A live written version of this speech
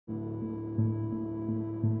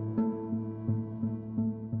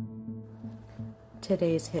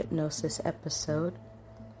Today's hypnosis episode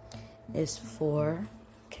is for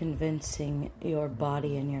convincing your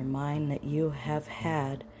body and your mind that you have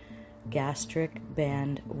had gastric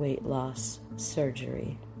band weight loss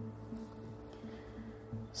surgery.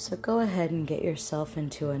 So go ahead and get yourself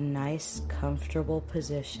into a nice, comfortable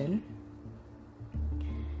position.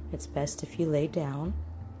 It's best if you lay down.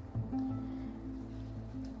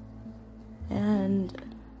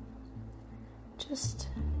 And just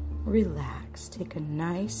relax. Take a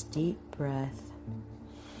nice deep breath.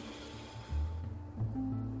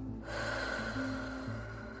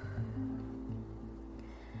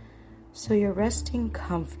 So you're resting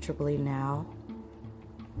comfortably now.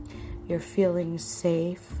 You're feeling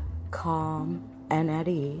safe, calm, and at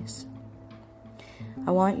ease.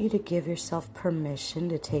 I want you to give yourself permission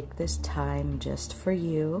to take this time just for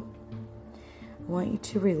you. I want you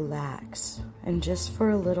to relax, and just for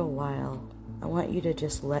a little while, I want you to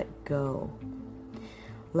just let go.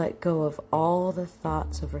 Let go of all the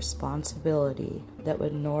thoughts of responsibility that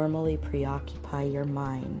would normally preoccupy your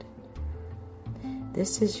mind.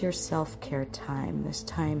 This is your self-care time. This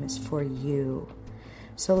time is for you.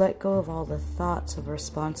 So let go of all the thoughts of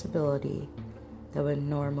responsibility that would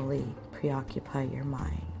normally preoccupy your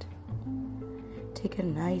mind. Take a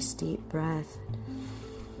nice deep breath.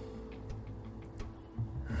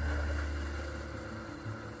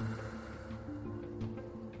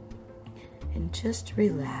 And just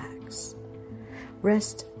relax.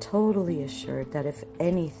 Rest totally assured that if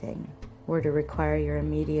anything were to require your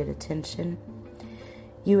immediate attention,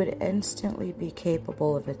 you would instantly be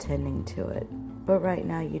capable of attending to it. But right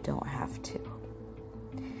now you don't have to.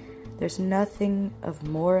 There's nothing of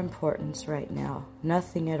more importance right now,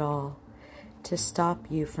 nothing at all, to stop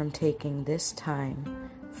you from taking this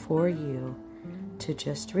time for you to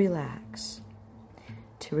just relax.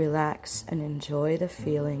 To relax and enjoy the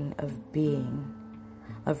feeling of being,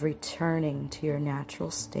 of returning to your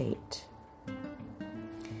natural state.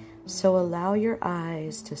 So allow your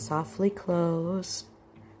eyes to softly close.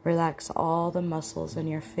 Relax all the muscles in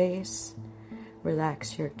your face.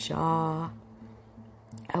 Relax your jaw.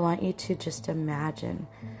 I want you to just imagine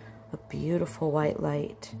a beautiful white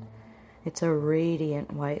light. It's a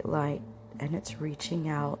radiant white light, and it's reaching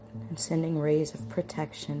out and sending rays of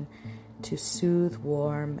protection to soothe,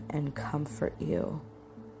 warm, and comfort you.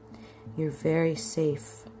 You're very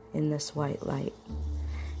safe in this white light.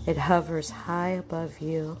 It hovers high above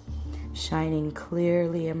you, shining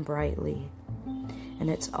clearly and brightly.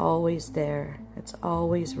 And it's always there, it's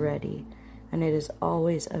always ready, and it is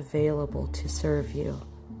always available to serve you.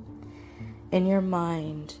 In your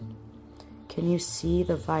mind, can you see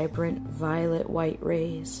the vibrant violet-white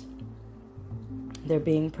rays? They're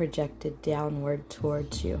being projected downward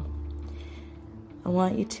towards you. I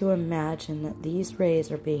want you to imagine that these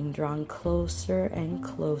rays are being drawn closer and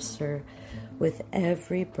closer with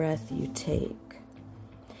every breath you take.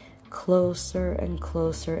 Closer and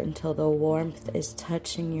closer until the warmth is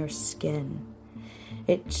touching your skin.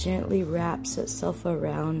 It gently wraps itself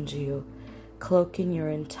around you, cloaking your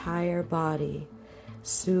entire body,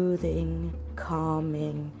 soothing,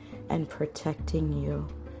 calming, and protecting you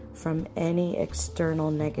from any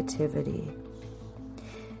external negativity.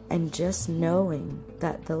 And just knowing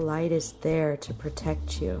that the light is there to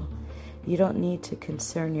protect you, you don't need to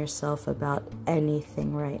concern yourself about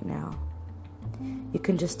anything right now. You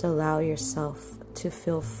can just allow yourself to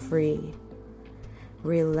feel free,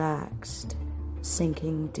 relaxed,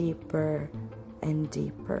 sinking deeper and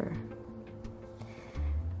deeper.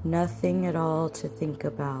 Nothing at all to think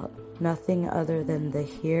about, nothing other than the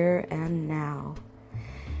here and now.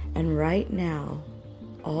 And right now,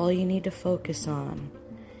 all you need to focus on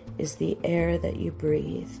is the air that you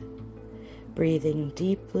breathe. Breathing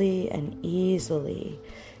deeply and easily,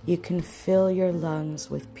 you can fill your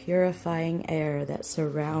lungs with purifying air that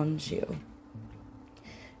surrounds you.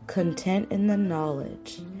 Content in the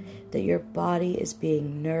knowledge that your body is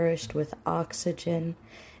being nourished with oxygen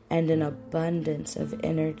and an abundance of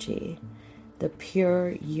energy, the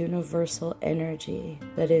pure universal energy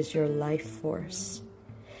that is your life force.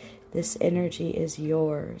 This energy is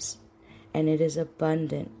yours, and it is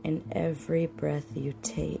abundant in every breath you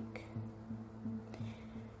take.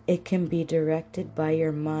 It can be directed by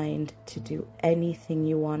your mind to do anything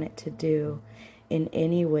you want it to do in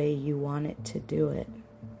any way you want it to do it.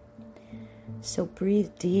 So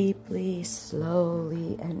breathe deeply,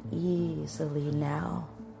 slowly, and easily now.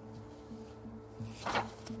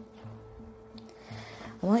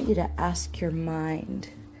 I want you to ask your mind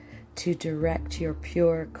to direct your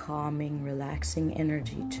pure, calming, relaxing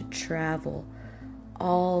energy to travel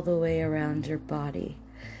all the way around your body,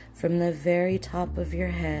 from the very top of your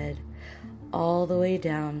head all the way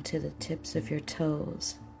down to the tips of your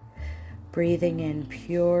toes, breathing in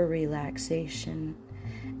pure relaxation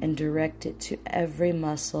and direct it to every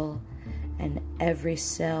muscle and every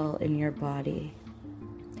cell in your body.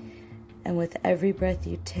 And with every breath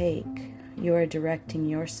you take, you are directing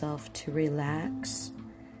yourself to relax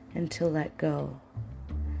and to let go.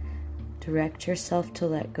 Direct yourself to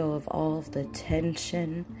let go of all of the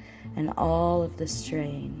tension and all of the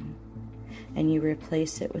strain, and you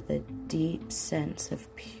replace it with a deep sense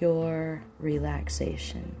of pure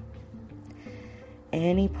relaxation.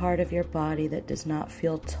 Any part of your body that does not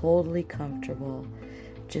feel totally comfortable,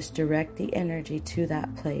 just direct the energy to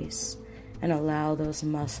that place and allow those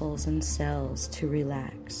muscles and cells to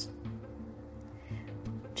relax.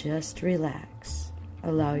 Just relax.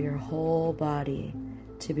 Allow your whole body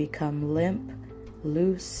to become limp,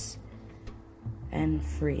 loose, and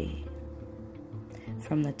free.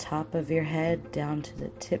 From the top of your head down to the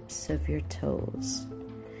tips of your toes.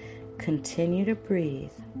 Continue to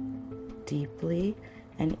breathe deeply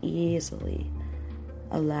and easily.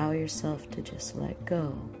 Allow yourself to just let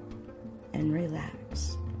go and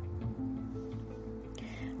relax.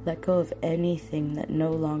 Let go of anything that no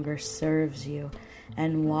longer serves you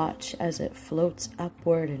and watch as it floats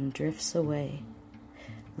upward and drifts away,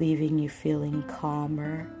 leaving you feeling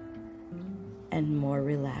calmer and more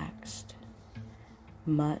relaxed.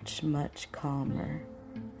 Much, much calmer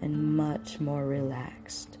and much more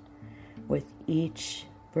relaxed with each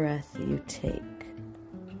breath you take.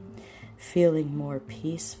 Feeling more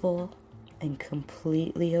peaceful and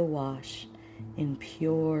completely awash in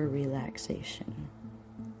pure relaxation.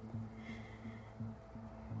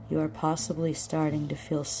 You are possibly starting to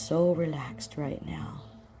feel so relaxed right now.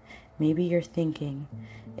 Maybe you're thinking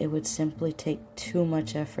it would simply take too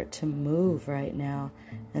much effort to move right now,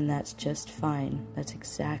 and that's just fine. That's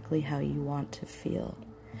exactly how you want to feel.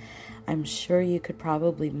 I'm sure you could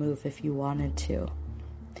probably move if you wanted to,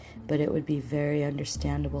 but it would be very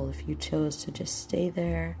understandable if you chose to just stay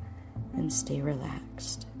there and stay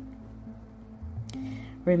relaxed.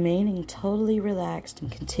 Remaining totally relaxed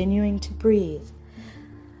and continuing to breathe,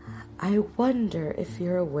 I wonder if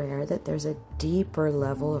you're aware that there's a deeper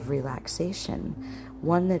level of relaxation,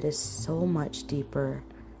 one that is so much deeper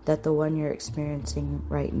that the one you're experiencing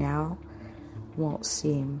right now won't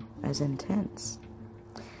seem as intense.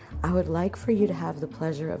 I would like for you to have the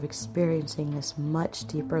pleasure of experiencing this much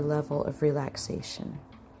deeper level of relaxation.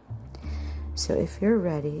 So if you're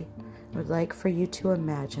ready, I would like for you to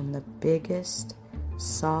imagine the biggest,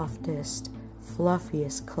 softest,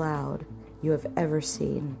 fluffiest cloud you have ever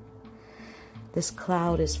seen. This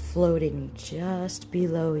cloud is floating just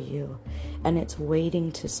below you, and it's waiting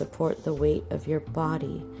to support the weight of your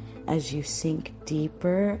body as you sink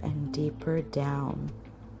deeper and deeper down.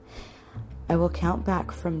 I will count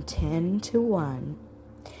back from 10 to 1,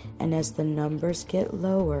 and as the numbers get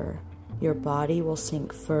lower, your body will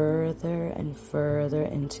sink further and further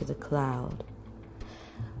into the cloud,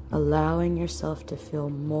 allowing yourself to feel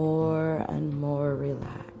more and more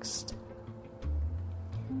relaxed.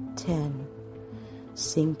 10.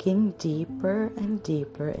 Sinking deeper and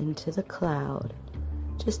deeper into the cloud,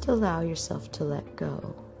 just allow yourself to let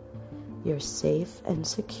go. You're safe and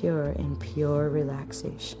secure in pure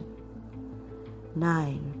relaxation.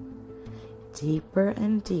 9. Deeper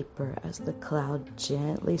and deeper as the cloud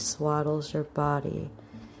gently swaddles your body,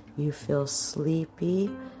 you feel sleepy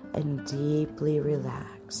and deeply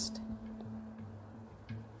relaxed.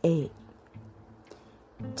 8.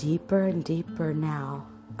 Deeper and deeper now,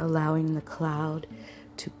 allowing the cloud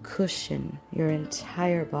to cushion your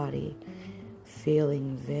entire body,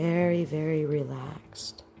 feeling very, very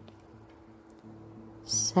relaxed.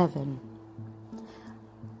 7.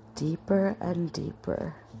 Deeper and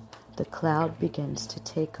deeper, the cloud begins to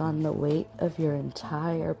take on the weight of your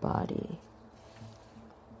entire body.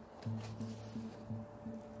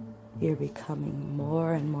 You're becoming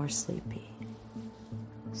more and more sleepy.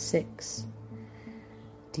 6.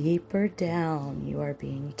 Deeper down, you are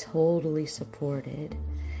being totally supported,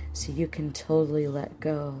 so you can totally let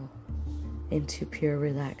go into pure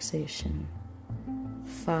relaxation.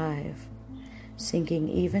 5. Sinking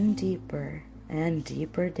even deeper and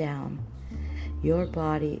deeper down, your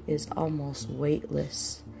body is almost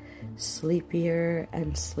weightless, sleepier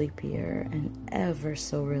and sleepier, and ever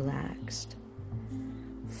so relaxed.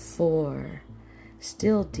 4.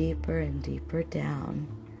 Still deeper and deeper down,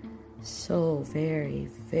 so very,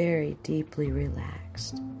 very deeply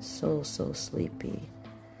relaxed, so sleepy.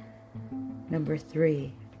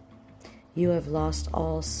 3. You have lost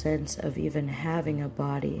all sense of even having a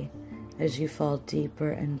body as you fall deeper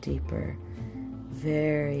and deeper,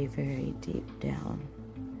 very, very deep down.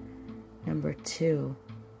 Number 2,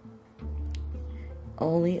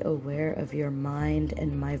 only aware of your mind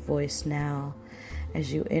and my voice now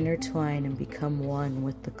as you intertwine and become one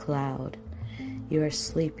with the cloud. You are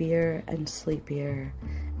sleepier and sleepier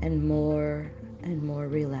and more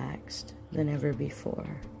relaxed than ever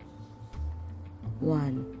before.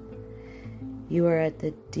 1. You are at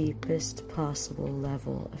the deepest possible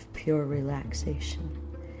level of pure relaxation,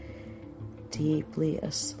 deeply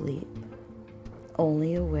asleep,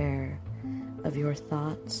 only aware of your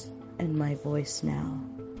thoughts and my voice now.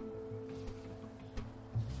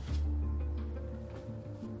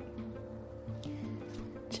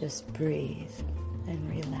 Just breathe and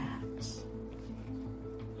relax.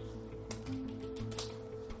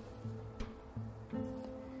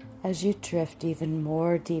 As you drift even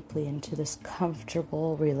more deeply into this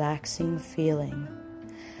comfortable, relaxing feeling,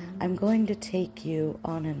 I'm going to take you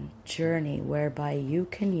on a journey whereby you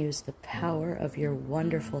can use the power of your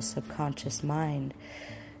wonderful subconscious mind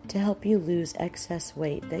to help you lose excess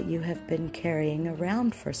weight that you have been carrying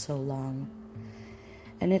around for so long.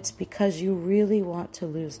 And it's because you really want to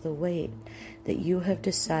lose the weight that you have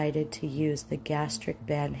decided to use the gastric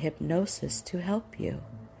band hypnosis to help you.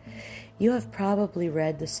 You have probably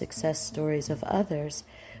read the success stories of others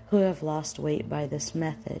who have lost weight by this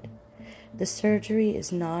method. The surgery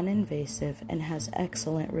is non-invasive and has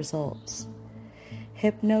excellent results.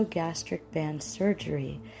 Hypnogastric band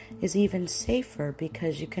surgery is even safer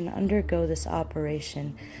because you can undergo this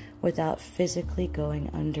operation without physically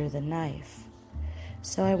going under the knife.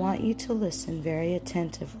 So I want you to listen very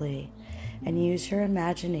attentively and use your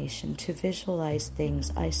imagination to visualize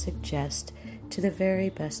things I suggest to the very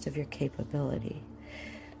best of your capability.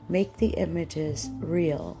 Make the images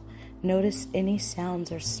real. Notice any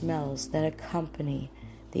sounds or smells that accompany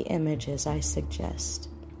the images I suggest.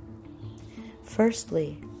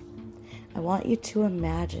 Firstly, I want you to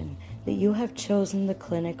imagine that you have chosen the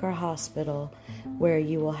clinic or hospital where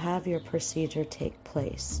you will have your procedure take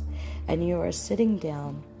place, and you are sitting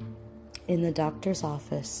down in the doctor's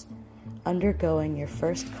office undergoing your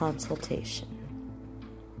first consultation.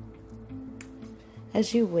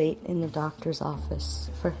 As you wait in the doctor's office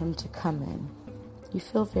for him to come in, you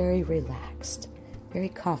feel very relaxed, very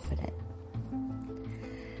confident.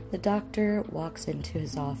 The doctor walks into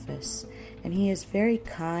his office, and he is very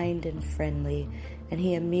kind and friendly, and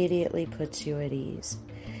he immediately puts you at ease.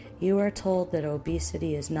 You are told that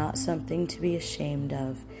obesity is not something to be ashamed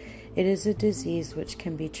of. It is a disease which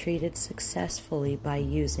can be treated successfully by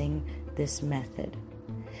using this method.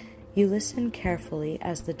 You listen carefully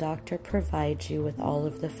as the doctor provides you with all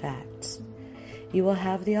of the facts. You will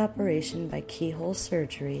have the operation by keyhole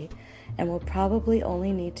surgery and will probably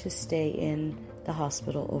only need to stay in the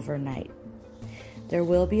hospital overnight. There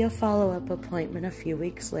will be a follow-up appointment a few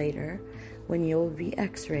weeks later when you will be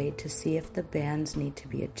x-rayed to see if the bands need to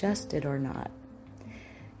be adjusted or not.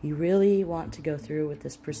 You really want to go through with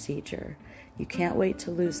this procedure. You can't wait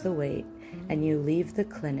to lose the weight, and you leave the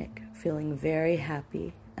clinic feeling very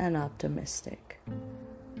happy and optimistic.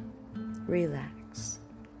 Relax.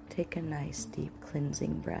 Take a nice deep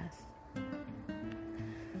cleansing breath.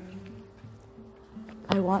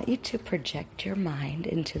 I want you to project your mind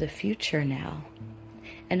into the future now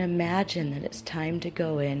and imagine that it's time to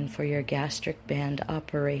go in for your gastric band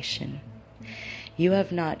operation. You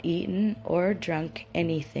have not eaten or drunk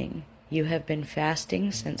anything. You have been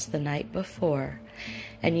fasting since the night before,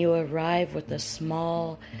 and you arrive with a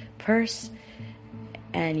small purse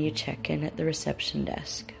and you check in at the reception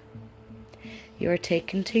desk. You are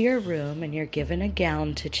taken to your room and you're given a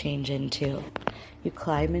gown to change into. You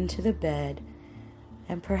climb into the bed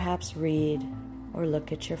and perhaps read or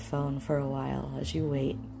look at your phone for a while as you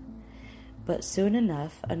wait. But soon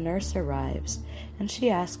enough, a nurse arrives and she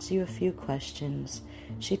asks you a few questions.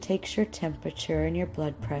 She takes your temperature and your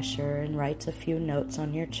blood pressure and writes a few notes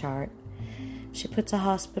on your chart. She puts a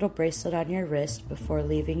hospital bracelet on your wrist before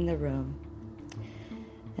leaving the room.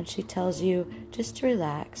 And she tells you just to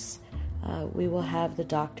relax. We will have the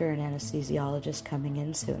doctor and anesthesiologist coming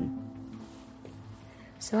in soon.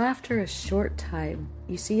 So after a short time,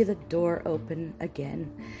 you see the door open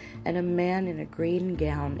again, and a man in a green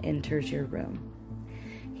gown enters your room.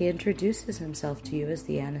 He introduces himself to you as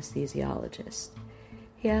the anesthesiologist.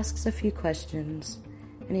 He asks a few questions,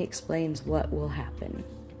 and he explains what will happen.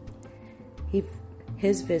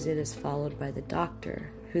 His visit is followed by the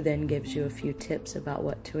doctor, who then gives you a few tips about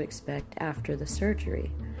what to expect after the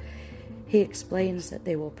surgery. He explains that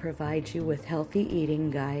they will provide you with healthy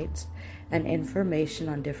eating guides and information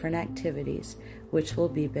on different activities which will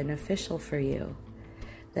be beneficial for you.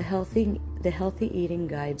 The healthy eating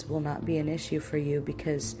guides will not be an issue for you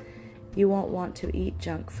because You won't want to eat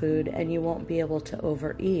junk food, and you won't be able to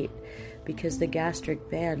overeat because the gastric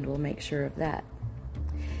band will make sure of that.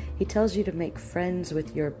 He tells you to make friends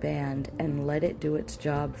with your band and let it do its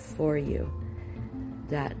job for you.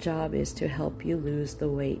 That job is to help you lose the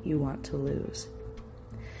weight you want to lose.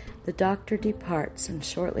 The doctor departs, and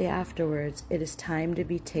shortly afterwards, it is time to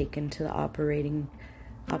be taken to the operating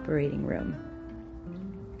room.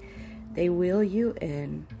 They wheel you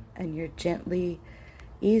in, and you're gently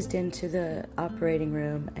eased into the operating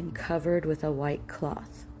room and covered with a white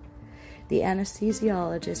cloth. The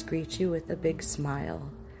anesthesiologist greets you with a big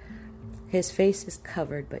smile. His face is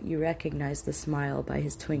covered, but you recognize the smile by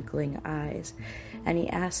his twinkling eyes, and he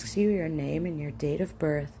asks you your name and your date of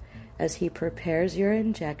birth as he prepares your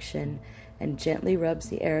injection and gently rubs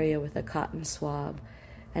the area with a cotton swab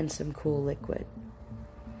and some cool liquid.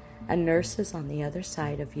 A nurse is on the other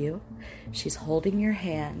side of you. She's holding your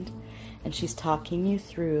hand, and she's talking you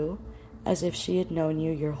through as if she had known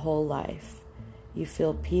you your whole life. You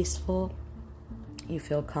feel peaceful, you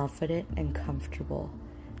feel confident and comfortable.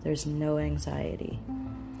 There's no anxiety.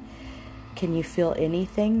 Can you feel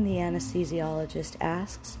anything? The anesthesiologist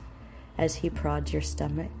asks as he prods your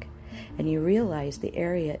stomach, and you realize the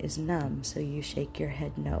area is numb, so you shake your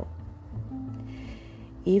head no.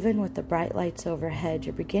 Even with the bright lights overhead,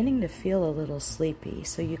 you're beginning to feel a little sleepy,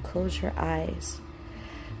 so you close your eyes.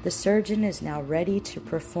 The surgeon is now ready to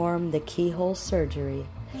perform the keyhole surgery,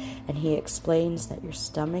 and he explains that your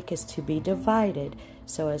stomach is to be divided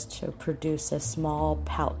so as to produce a small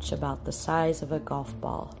pouch about the size of a golf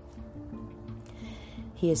ball.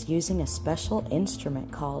 He is using a special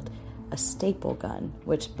instrument called a staple gun,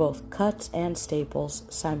 which both cuts and staples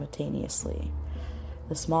simultaneously.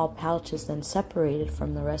 The small pouch is then separated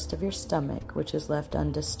from the rest of your stomach, which is left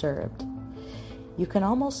undisturbed. You can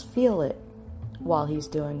almost feel it while he's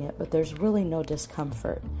doing it, but there's really no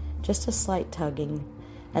discomfort, just a slight tugging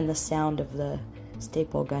and the sound of the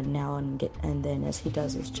staple gun now and then as he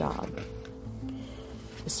does his job.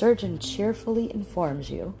 The surgeon cheerfully informs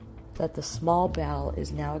you that the small bowel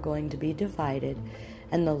is now going to be divided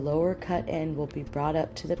and the lower cut end will be brought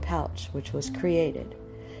up to the pouch which was created.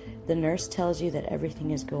 The nurse tells you that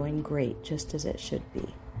everything is going great, just as it should be.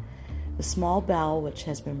 The small bowel which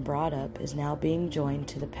has been brought up is now being joined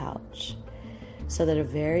to the pouch, so that a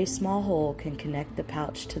very small hole can connect the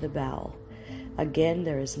pouch to the bowel. Again,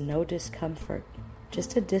 there is no discomfort,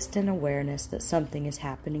 just a distant awareness that something is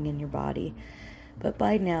happening in your body, but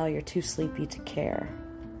by now you're too sleepy to care.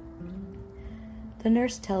 The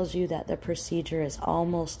nurse tells you that the procedure is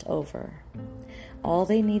almost over. All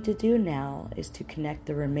they need to do now is to connect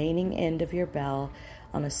the remaining end of your bowel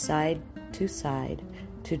on a side to side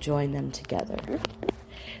to join them together.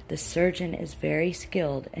 The surgeon is very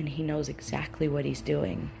skilled and he knows exactly what he's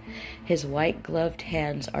doing. His white gloved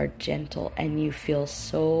hands are gentle and you feel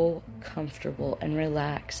so comfortable and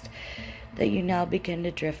relaxed that you now begin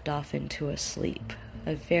to drift off into a sleep,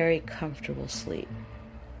 a very comfortable sleep.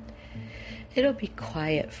 It'll be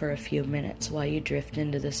quiet for a few minutes while you drift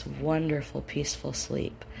into this wonderful, peaceful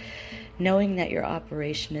sleep, knowing that your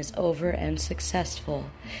operation is over and successful,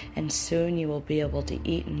 and soon you will be able to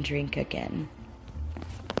eat and drink again.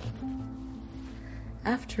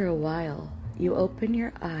 After a while, you open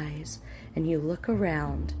your eyes and you look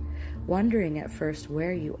around, wondering at first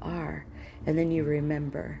where you are, and then you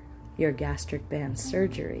remember your gastric band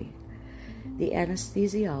surgery. The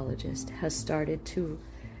anesthesiologist has started to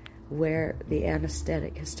the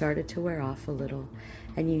anesthetic has started to wear off a little,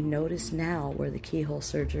 and you notice now where the keyhole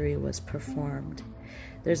surgery was performed.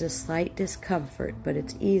 There's a slight discomfort, but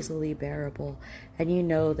it's easily bearable, and you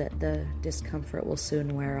know that the discomfort will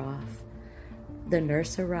soon wear off. The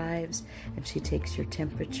nurse arrives, and she takes your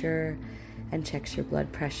temperature and checks your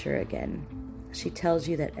blood pressure again. She tells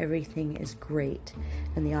you that everything is great,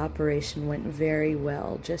 and the operation went very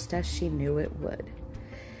well, just as she knew it would.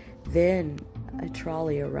 Then a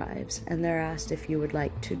trolley arrives, and they're asked if you would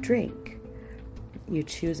like to drink. You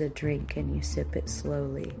choose a drink and you sip it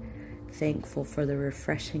slowly, thankful for the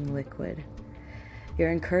refreshing liquid.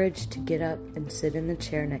 You're encouraged to get up and sit in the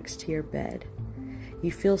chair next to your bed.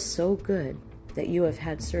 You feel so good that you have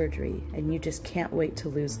had surgery, and you just can't wait to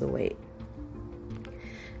lose the weight.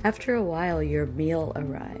 After a while, your meal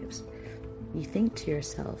arrives. You think to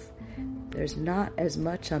yourself, there's not as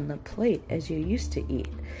much on the plate as you used to eat,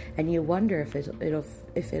 and you wonder if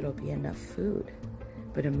it'll be enough food.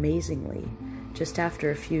 But amazingly, just after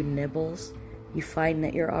a few nibbles, you find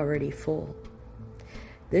that you're already full.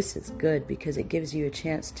 This is good because it gives you a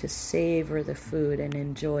chance to savor the food and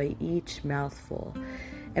enjoy each mouthful.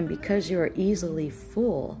 And because you are easily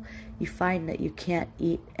full, you find that you can't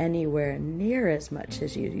eat anywhere near as much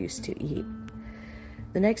as you used to eat.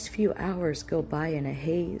 The next few hours go by in a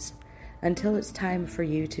haze until it's time for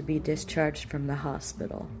you to be discharged from the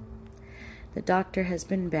hospital. The doctor has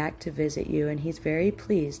been back to visit you, and he's very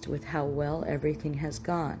pleased with how well everything has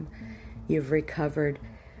gone. You've recovered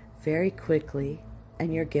very quickly,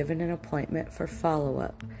 and you're given an appointment for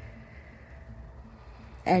follow-up.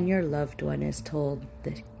 And your loved one is told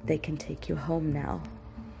that they can take you home now.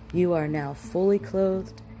 You are now fully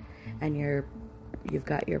clothed, and you've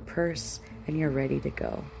got your purse, and you're ready to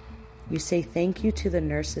go. You say thank you to the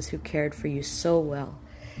nurses who cared for you so well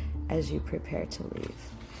as you prepare to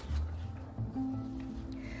leave.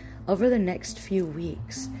 Over the next few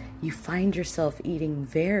weeks, you find yourself eating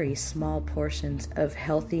very small portions of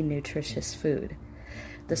healthy, nutritious food.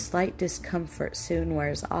 The slight discomfort soon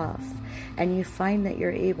wears off, and you find that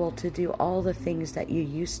you're able to do all the things that you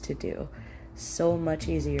used to do so much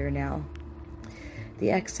easier now.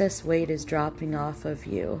 The excess weight is dropping off of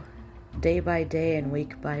you day by day and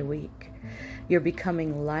week by week. You're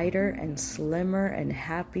becoming lighter and slimmer and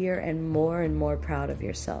happier and more proud of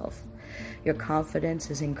yourself. Your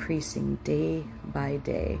confidence is increasing day by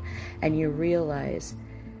day, and you realize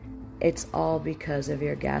it's all because of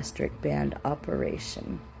your gastric band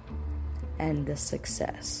operation and the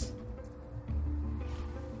success.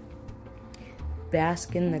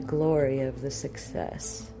 Bask in the glory of the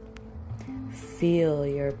success. Feel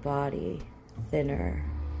your body thinner.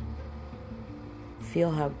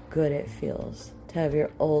 Feel how good it feels to have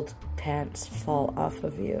your old pants fall off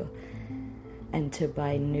of you and to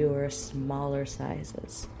buy newer, smaller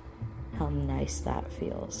sizes. How nice that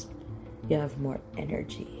feels. You have more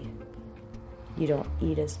energy. You don't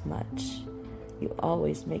eat as much. You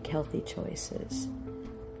always make healthy choices.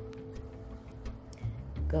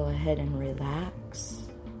 Go ahead and relax.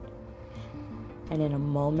 And in a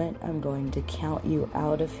moment, I'm going to count you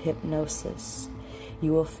out of hypnosis.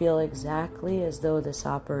 You will feel exactly as though this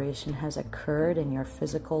operation has occurred in your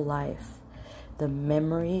physical life. The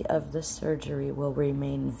memory of the surgery will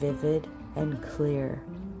remain vivid and clear.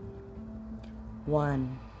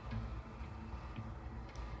 1,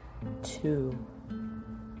 2,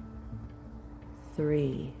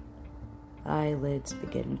 3. Eyelids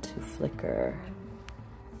begin to flicker.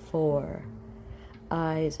 4.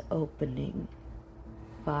 Eyes opening.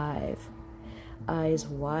 5. Eyes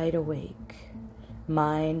wide awake.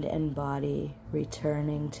 Mind and body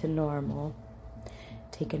returning to normal.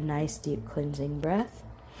 Take a nice deep cleansing breath.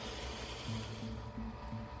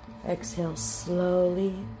 Exhale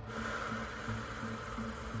slowly.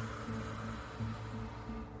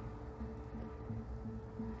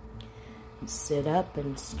 Sit up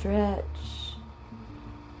and stretch.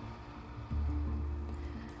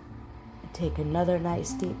 Take another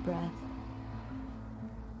nice deep breath.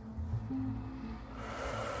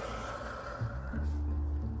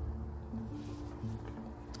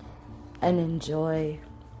 And enjoy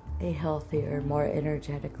a healthier, more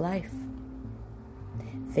energetic life.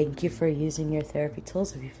 Thank you for using your therapy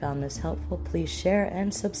tools. If you found this helpful, please share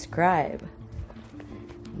and subscribe.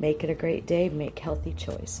 Make it a great day. Make healthy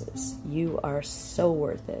choices. You are so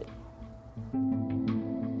worth it.